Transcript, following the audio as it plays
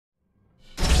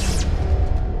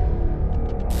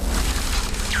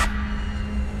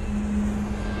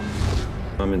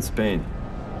I'm in Spain.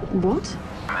 What?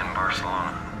 I'm in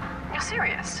Barcelona. You're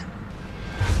serious?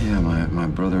 Yeah, my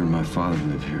brother and my father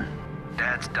live here.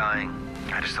 Dad's dying.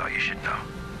 I just thought you should know.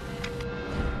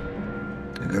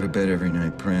 I go to bed every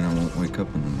night praying I won't wake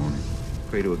up in the morning.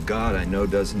 Pray to a God I know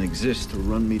doesn't exist to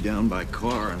run me down by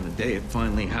car, and the day it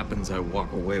finally happens, I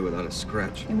walk away without a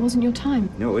scratch. It wasn't your time.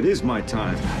 No, it is my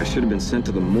time. I should have been sent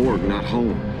to the morgue, not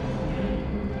home.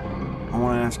 I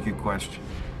want to ask you a question.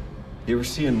 You ever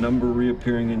see a number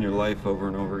reappearing in your life over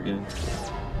and over again?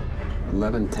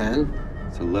 1110?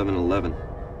 It's 1111.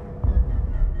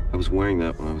 I was wearing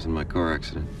that when I was in my car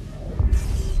accident.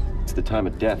 It's the time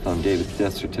of death on David's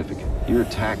death certificate. Your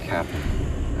attack happened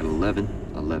at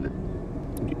 1111.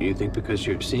 You think because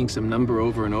you're seeing some number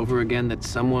over and over again that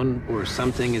someone or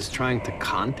something is trying to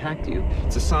contact you?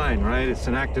 It's a sign, right? It's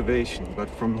an activation, but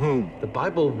from whom? The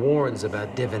Bible warns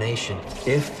about divination.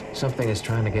 If something is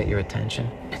trying to get your attention,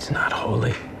 it's not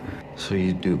holy. So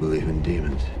you do believe in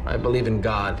demons? I believe in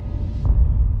God.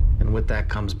 And with that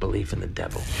comes belief in the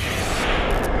devil.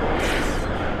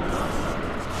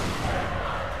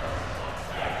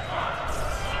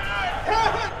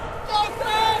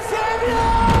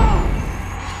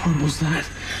 What was that?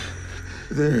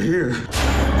 They're here.